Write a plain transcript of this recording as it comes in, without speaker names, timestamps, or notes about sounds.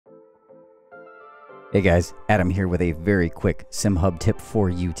Hey guys, Adam here with a very quick SimHub tip for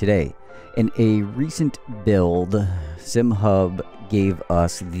you today. In a recent build, SimHub gave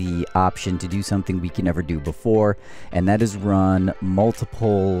us the option to do something we could never do before, and that is run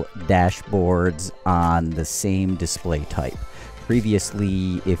multiple dashboards on the same display type.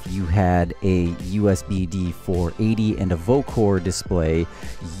 Previously, if you had a USB-D 480 and a VOCORE display,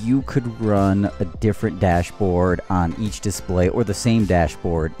 you could run a different dashboard on each display, or the same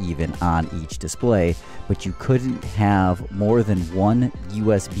dashboard even on each display, but you couldn't have more than one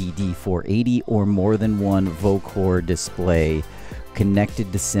USB-D 480 or more than one VOCORE display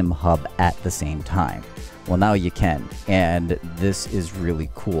connected to SimHub at the same time. Well, now you can, and this is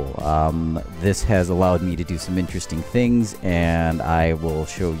really cool. This has allowed me to do some interesting things, and I will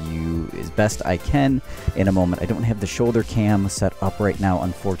show you as best I can in a moment. I don't have the shoulder cam set up right now,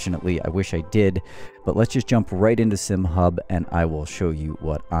 unfortunately. I wish I did, but let's just jump right into SimHub, and I will show you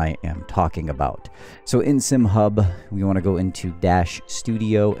what I am talking about. So in SimHub, we want to go into Dash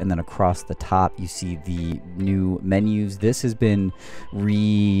Studio, and then across the top, you see the new menus. This has been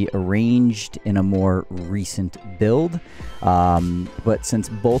rearranged in a more recent build, but since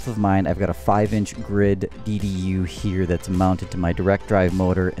both of mine, I've got a 5-inch grid DDU here that's mounted to my direct drive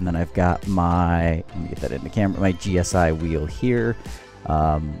motor, and then I've got my, let me get that in the camera, my GSI wheel here,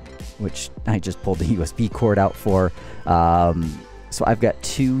 which I just pulled the USB cord out for. So I've got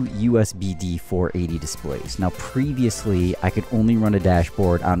two USB-D 480 displays. Now previously, I could only run a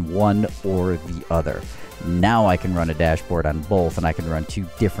dashboard on one or the other. Now I can run a dashboard on both, and I can run two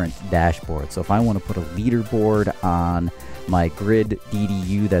different dashboards. So if I want to put a leaderboard on my grid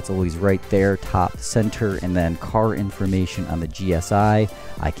DDU, that's always right there, top center, and then car information on the GSI,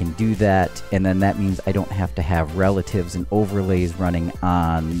 I can do that, and then that means I don't have to have relatives and overlays running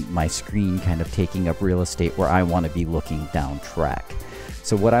on my screen, kind of taking up real estate where I want to be looking down track.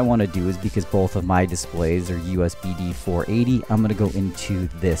 So what I want to do is, because both of my displays are USB-D 480, I'm going to go into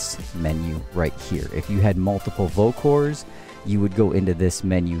this menu right here. If you had multiple VOCOREs, you would go into this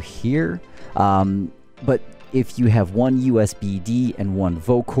menu here. But if you have one USB-D and one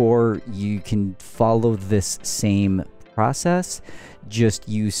VOCORE, you can follow this same process. Just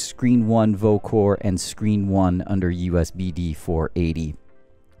use screen 1 VOCORE and screen 1 under USB-D 480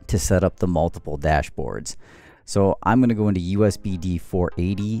 to set up the multiple dashboards. So I'm going to go into USB-D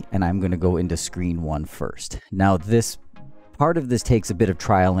 480, and I'm going to go into screen 1 first. Now this part of this takes a bit of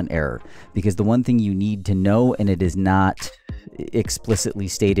trial and error, because the one thing you need to know, and it is not explicitly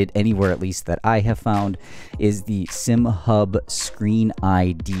stated anywhere, at least that I have found, is the SimHub screen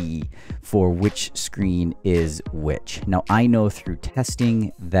ID for which screen is which. Now I know through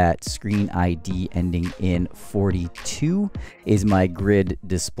testing that screen ID ending in 42 is my grid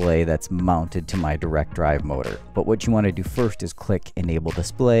display that's mounted to my direct drive motor. But what you want to do first is click Enable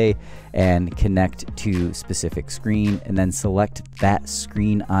Display and connect to specific screen, and then select that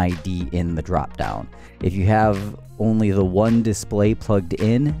screen ID in the drop down. If you have only the one display plugged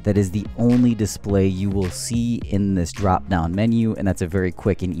in, that is the only display you will see in this drop down menu, and that's a very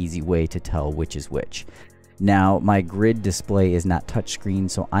quick and easy way to tell which is which. Now my grid display is not touchscreen,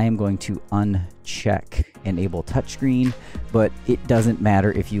 so I am going to uncheck Enable Touchscreen, but it doesn't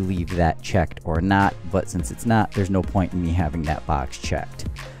matter if you leave that checked or not, but since it's not, there's no point in me having that box checked.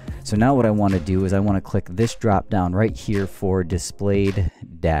 So now what I want to do is I want to click this drop down right here for displayed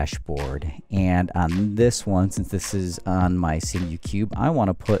dashboard, and on this one, since this is on my SimUcube, I want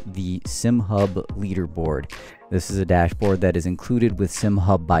to put the SimHub leaderboard. This is a dashboard that is included with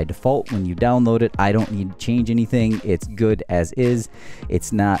SimHub by default. When you download it, I don't need to change anything. It's good as is.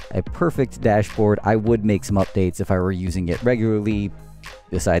 It's not a perfect dashboard. I would make some updates if I were using it regularly.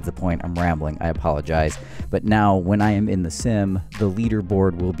 Besides the point, I'm rambling, I apologize. But now when I am in the sim, the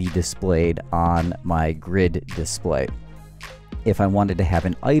leaderboard will be displayed on my grid display. If I wanted to have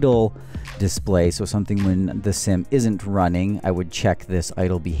an idle display, so something when the sim isn't running, I would check this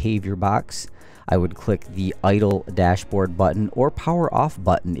idle behavior box. I would click the idle dashboard button or power off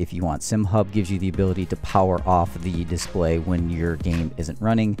button if you want. SimHub gives you the ability to power off the display when your game isn't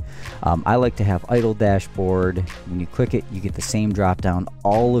running. I like to have idle dashboard. When you click it, you get the same drop down.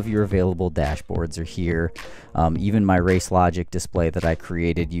 All of your available dashboards are here. Even my race logic display that I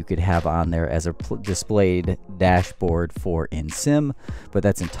created, you could have on there as a displayed dashboard for in sim, but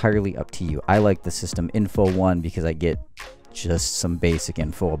that's entirely up to you. I like the system info one because I get just some basic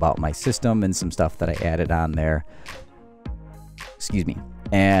info about my system and some stuff that I added on there. Excuse me.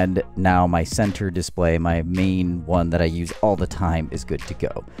 And now my center display, my main one that I use all the time, is good to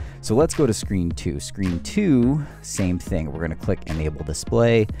go. So let's go to screen 2. Screen 2, same thing. We're going to click enable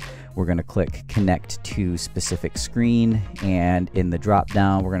display. We're going to click connect to specific screen. And in the drop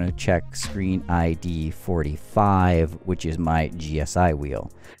down, we're going to check screen ID 45, which is my GSI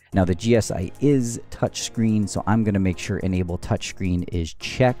wheel. Now the GSI is touchscreen, so I'm going to make sure enable touchscreen is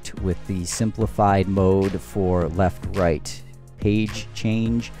checked with the simplified mode for left-right page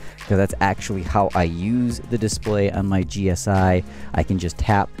change, because that's actually how I use the display on my GSI. I can just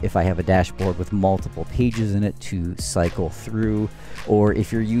tap if I have a dashboard with multiple pages in it to cycle through, or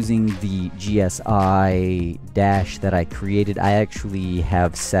if you're using the GSI dash that I created, I actually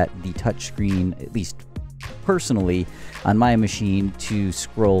have set the touchscreen, at least personally on my machine, to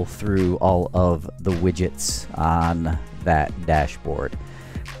scroll through all of the widgets on that dashboard.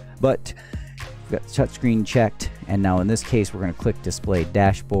 But we've got the touchscreen checked, and now in this case we're going to click display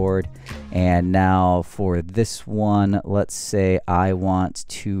dashboard. And now for this one, let's say I want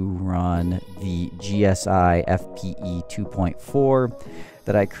to run the GSI FPE 2.4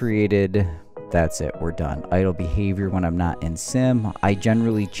 that I created. That's it, we're done. Idle behavior when I'm not in sim. I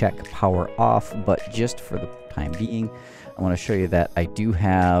generally check power off, but just for the time being, I want to show you that I do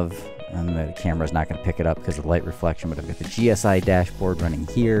have, and the camera's not going to pick it up because of the light reflection, but I've got the GSI dashboard running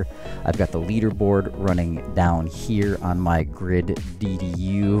here. I've got the leaderboard running down here on my grid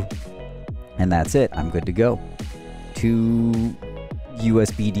DDU, and that's it. I'm good to go. 2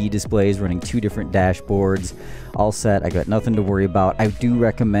 USB-D displays running 2 different dashboards, all set. I got nothing to worry about. I do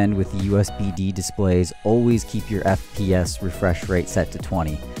recommend with the USB-D displays, always keep your FPS refresh rate set to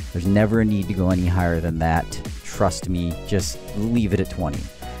 20. There's never a need to go any higher than that. Trust me, just leave it at 20.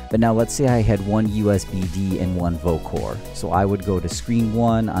 But now let's say I had 1 USB-D and 1 VOCORE. So I would go to screen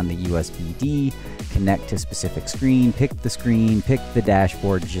 1 on the USB-D, connect to specific screen, pick the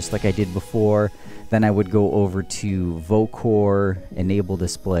dashboard just like I did before. Then I would go over to VOCORE, enable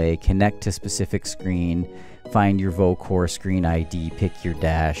display, connect to specific screen, find your VOCORE screen ID, pick your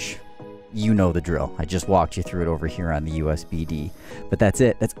dash. You know the drill. I just walked you through it over here on the USB-D. But that's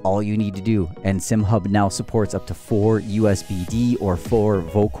it. That's all you need to do. And SimHub now supports up to 4 USB-D or 4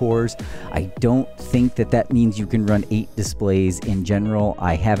 VOCOREs. I don't think that means you can run 8 displays in general.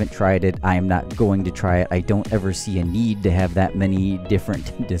 I haven't tried it. I am not going to try it. I don't ever see a need to have that many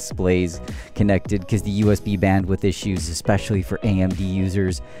different displays connected, because the USB bandwidth issues, especially for AMD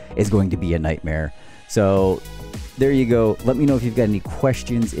users, is going to be a nightmare. So there you go. Let me know if you've got any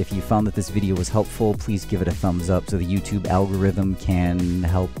questions. If you found that this video was helpful, please give it a thumbs up so the YouTube algorithm can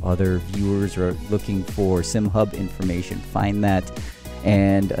help other viewers who are looking for SimHub information find that.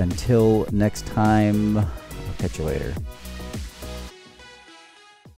 And until next time, I'll catch you later.